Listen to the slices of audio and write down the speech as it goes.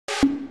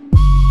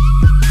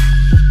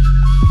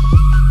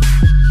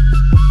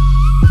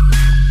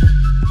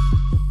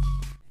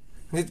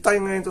Nandito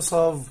tayo ngayon to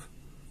solve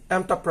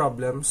MTAP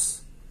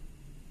problems.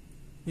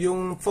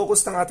 Yung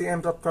focus ng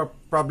ating MTAP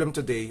problem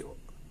today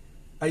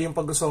ay yung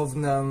pag-solve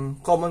ng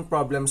common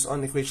problems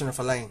on equation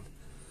of a line.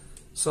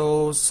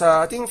 So,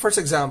 sa ating first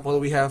example,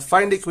 we have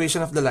find the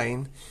equation of the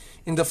line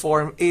in the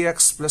form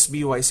ax plus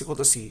by is equal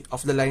to c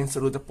of the line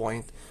through the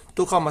point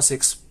 2, 6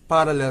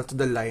 parallel to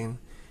the line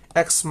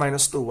x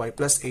minus 2y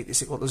plus 8 is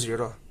equal to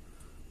 0.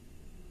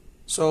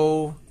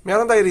 So,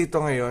 meron tayo rito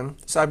ngayon.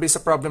 Sabi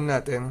sa problem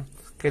natin,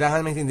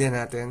 kailangan maintindihan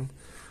natin,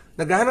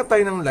 naghahanap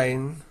tayo ng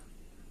line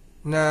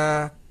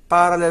na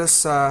parallel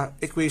sa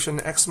equation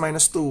na x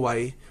minus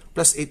 2y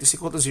plus 8 is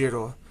equal to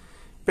 0.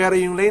 Pero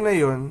yung line na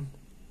yun,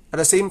 at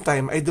the same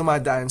time, ay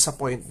dumadaan sa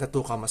point na 2,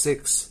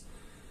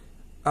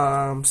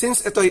 6.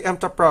 Since ito ay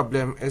MTAP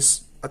problem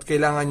at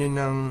kailangan nyo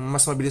ng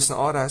mas mabilis na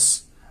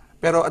oras,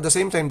 pero at the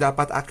same time,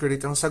 dapat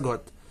accurate ang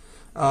sagot,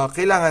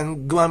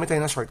 kailangan gumamit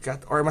tayo ng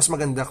shortcut, or mas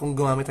maganda kung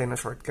gumamit tayo ng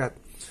shortcut.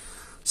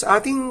 Sa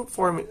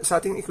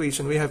ating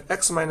equation, we have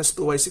x minus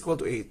 2y is equal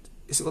to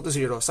 8 is equal to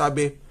 0.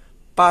 Sabi,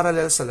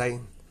 parallel sa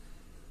line.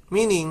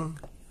 Meaning,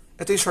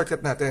 ito yung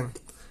shortcut natin.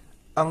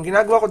 Ang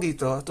ginagawa ko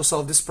dito to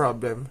solve this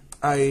problem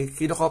ay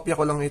kinokopya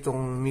ko lang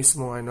itong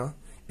mismo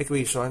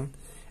equation.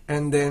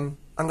 And then,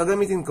 ang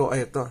gagamitin ko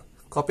ay ito.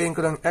 Kopyahin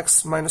ko lang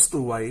x minus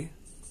 2y.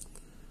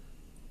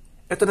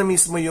 Ito na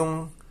mismo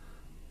yung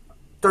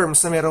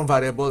terms na mayroong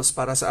variables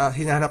para sa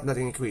hinahanap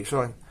nating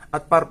equation.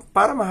 At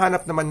para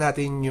mahanap naman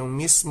natin yung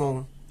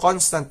mismong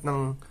constant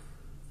ng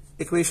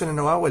equation na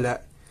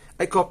nawawala,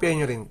 ay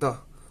kopyahin nyo rin to.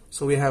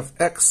 So, we have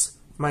x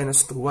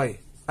minus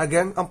 2y.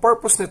 Again, ang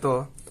purpose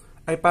nito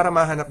ay para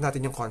mahanap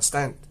natin yung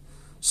constant.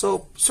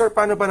 So, sir,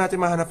 paano ba natin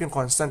mahanap yung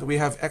constant? We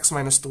have x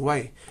minus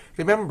 2y.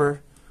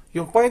 Remember,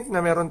 yung point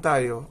na meron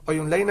tayo, o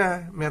yung line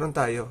na meron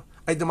tayo,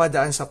 ay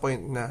dumadaan sa point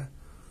na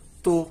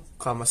 2,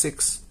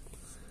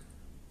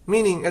 6.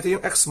 Meaning, ito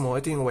yung x mo,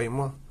 ito yung y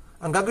mo.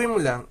 Ang gagawin mo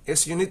lang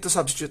is you need to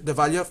substitute the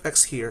value of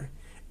x here,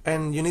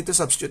 and you need to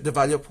substitute the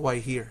value of y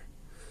here.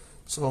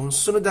 So, ang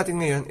sunod natin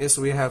ngayon is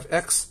we have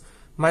x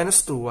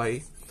minus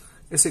 2y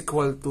is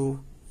equal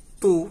to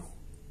 2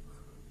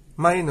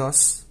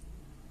 minus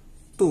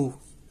 2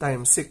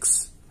 times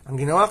 6. Ang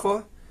ginawa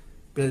ko,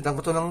 pilitan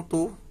ko to ng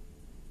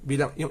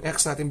 2, yung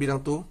x natin bilang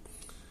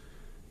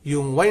 2,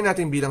 yung y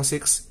natin bilang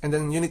 6, and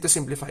then you need to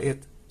simplify it.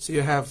 So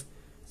you have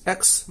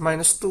x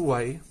minus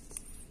 2y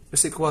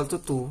is equal to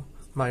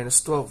 2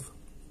 minus 12.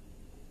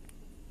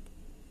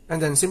 And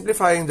then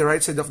simplifying the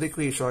right side of the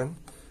equation,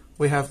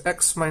 we have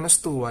x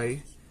minus 2y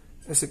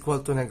is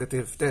equal to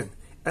negative 10.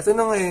 Ito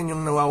na ngayon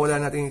yung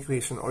nawawala nating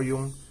equation o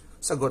yung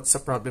sagot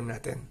sa problem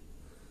natin.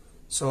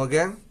 So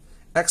again,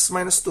 x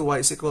minus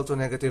 2y is equal to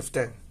negative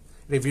 10.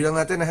 Review lang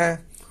natin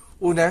ha.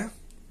 Una,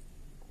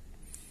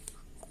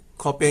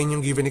 kopyahin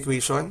yung given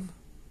equation.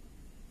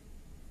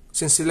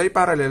 Since sila ay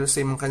parallel,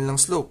 same ang kanilang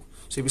slope.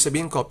 So ibig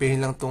sabihin,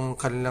 kopyahin lang itong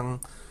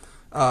kanilang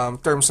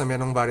terms na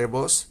mayroong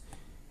variables.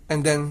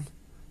 And then,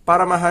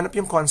 para mahanap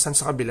yung constant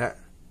sa kabila,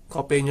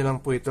 kopyahin nyo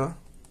lang po ito.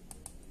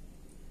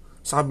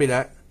 Sa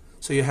kabila,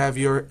 so you have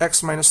your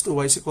x minus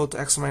 2y is equal to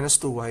x minus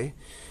 2y.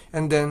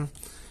 And then,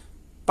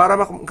 para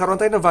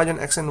magkaroon tayo ng value ng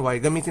x and y,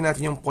 gamitin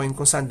natin yung point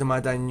kung saan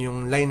dumadaan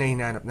yung line na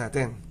hinahanap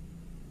natin.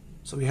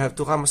 So we have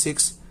 2,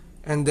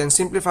 6, and then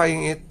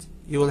simplifying it,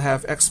 you will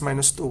have x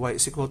minus 2y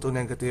is equal to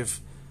negative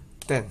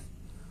 10.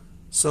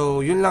 So,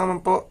 yun lang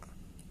naman po.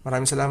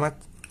 Maraming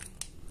salamat.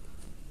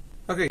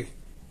 Okay,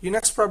 yung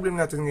next problem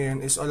natin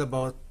ngayon is all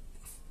about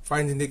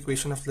finding the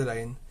equation of the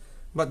line.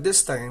 But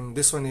this time,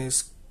 this one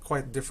is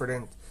quite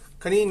different.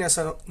 Kanina,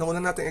 sa nauna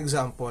nating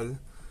example,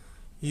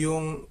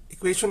 yung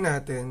equation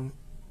natin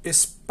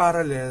is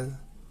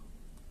parallel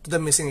to the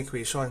missing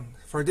equation.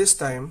 For this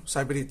time,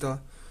 sabi dito,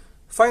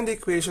 find the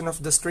equation of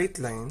the straight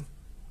line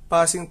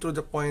passing through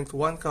the point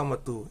 1,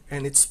 2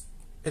 and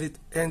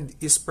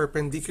is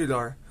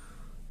perpendicular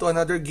to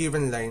another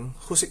given line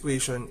whose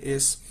equation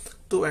is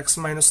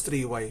 2x minus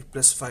 3y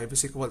plus 5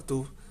 is equal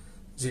to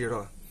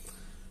 0.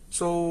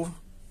 So,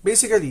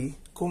 basically,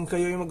 kung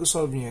kayo yung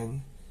mag-solve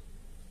niyan,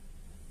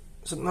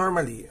 so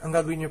normally, ang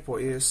gagawin nyo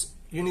po is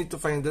you need to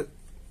find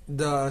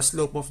the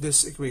slope of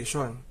this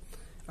equation.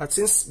 At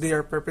since they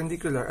are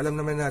perpendicular, alam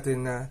naman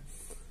natin na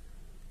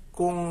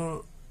kung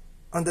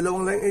ang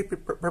dalawang line ay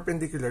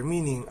perpendicular,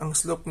 meaning ang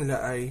slope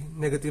nila ay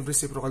negative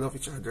reciprocal of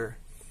each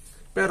other.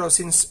 Pero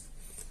since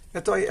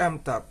ito ay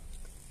MTAP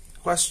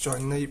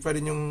question na pwede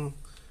nyong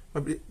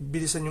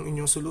mabilisan yung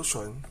inyong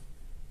solution,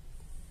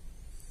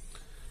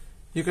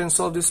 you can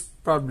solve this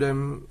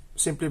problem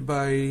simply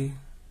by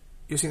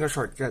using a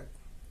shortcut.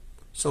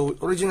 So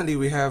originally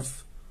we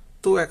have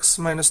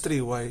 2x minus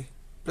 3y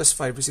plus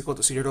 5 is equal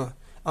to 0.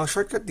 Ang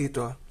shortcut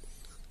dito,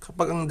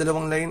 kapag ang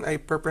dalawang line ay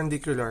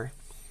perpendicular,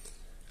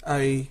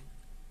 ay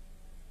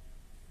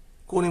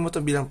kunin mo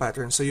ito bilang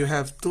pattern. So you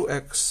have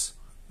 2x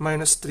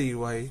minus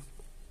 3y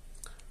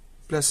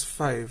plus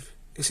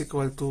 5 is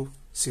equal to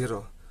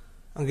 0.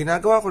 Ang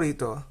ginagawa ko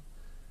rito,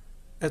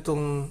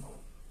 itong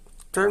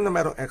term na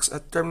merong x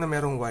at term na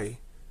merong y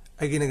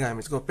ay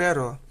ginagamit ko.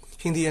 Pero,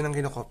 hindi yan ang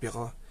kinokopya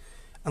ko.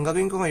 Ang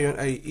gagawin ko ngayon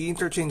ay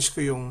i-interchange ko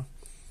yung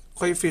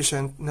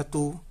coefficient na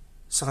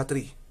 2 saka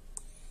 3.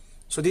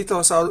 So dito,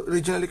 sa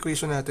original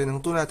equation natin,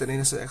 ang 2 natin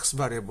ay nasa x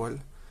variable,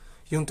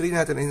 yung 3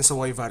 natin ay nasa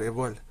y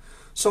variable.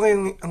 So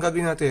ngayon, ang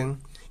gagawin natin,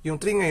 yung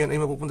 3 ngayon ay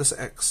mapupunta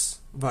sa x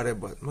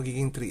variable,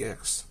 magiging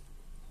 3x.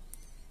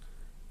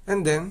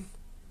 And then,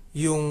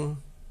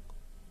 yung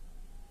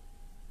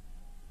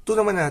 2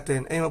 naman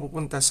natin ay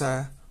mapupunta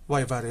sa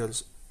y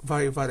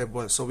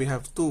variable. So we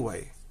have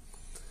 2y.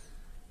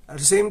 At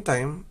the same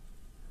time,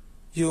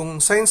 yung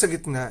sign sa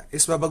gitna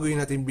is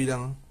babaguhin natin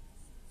bilang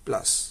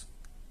plus.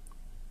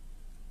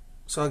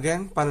 So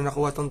again, paano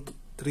nakuha itong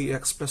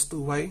 3x plus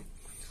 2y?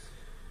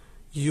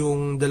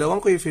 Yung dalawang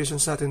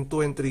coefficients natin,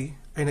 2 and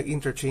 3, ay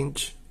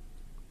nag-interchange.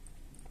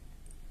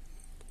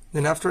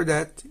 Then after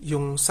that,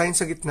 yung sign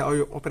sa gitna o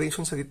yung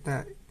operation sa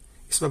gitna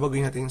is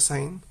babaguhin natin yung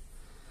sign.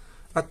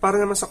 At para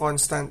naman sa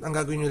constant, ang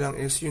gagawin nyo lang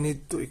is you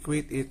need to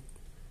equate it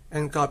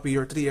and copy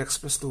your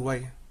 3x plus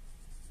 2y.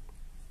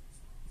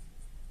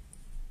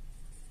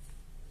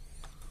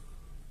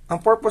 Ang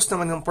purpose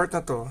naman ng part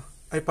na to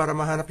ay para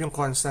mahanap yung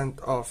constant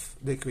of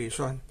the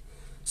equation.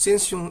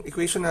 Since yung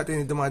equation natin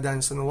ay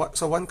dumadaan sa 1,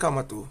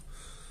 2,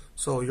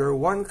 so your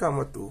 1,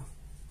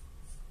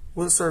 2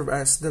 will serve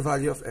as the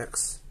value of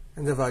x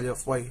and the value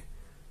of y.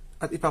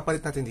 At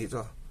ipapalit natin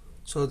dito.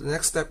 So the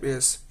next step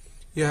is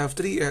you have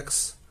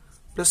 3x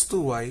plus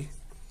 2y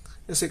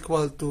is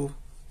equal to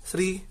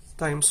 3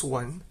 times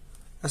 1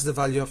 as the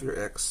value of your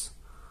x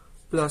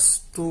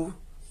plus 2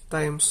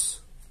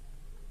 times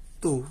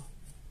 2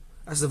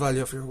 as the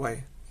value of your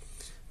y.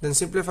 Then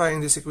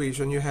simplifying this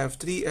equation, you have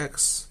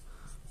 3x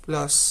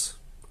plus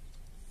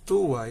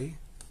 2y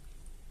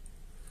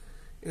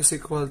is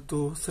equal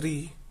to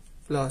 3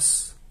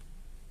 plus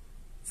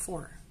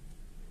 4.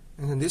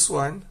 And in this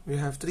one, we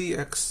have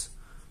 3x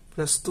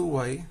plus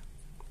 2y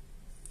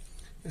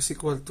is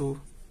equal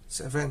to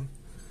 7.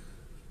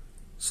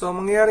 So,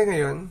 ang mangyayari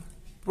ngayon,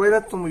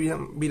 pwede natin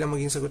bilang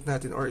maging sagot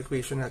natin or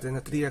equation natin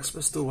na 3x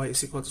plus 2y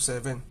is equal to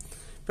 7.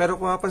 Pero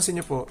kung mapansin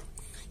nyo po,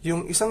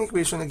 yung isang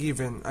equation na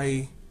given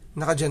ay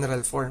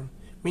naka-general form.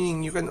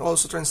 Meaning, you can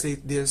also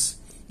translate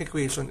this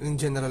equation in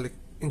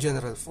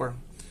general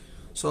form.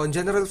 So, ang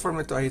general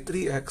form nito ay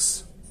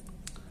 3x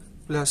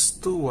plus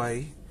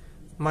 2y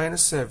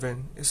minus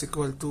 7 is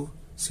equal to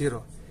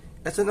 0.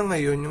 Ito na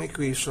ngayon yung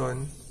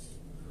equation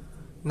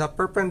na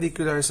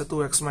perpendicular sa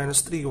 2x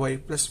minus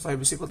 3y plus 5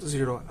 is equal to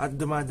 0 at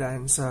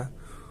dumadaan sa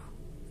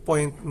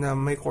point na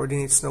may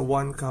coordinates na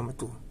 1,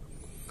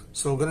 2.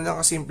 So, ganun lang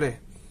kasimple.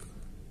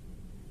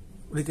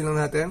 Ulitin lang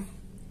natin.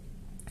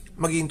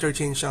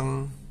 Mag-interchange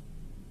ang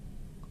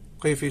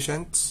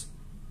coefficients.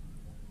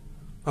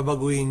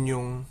 Pabaguhin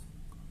yung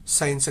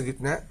sign sa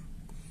gitna.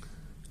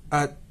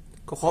 At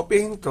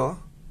kukopyahin to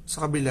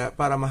sa kabila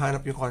para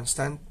mahanap yung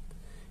constant.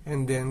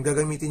 And then,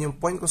 gagamitin yung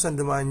point kung saan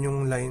dumaan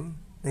yung line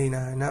na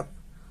hinahanap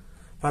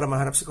para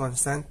mahanap si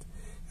constant.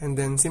 And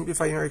then,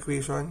 simplify your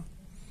equation.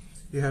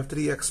 You have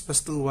 3x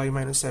plus 2y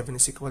minus 7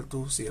 is equal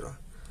to 0.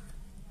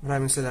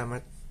 Maraming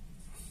salamat.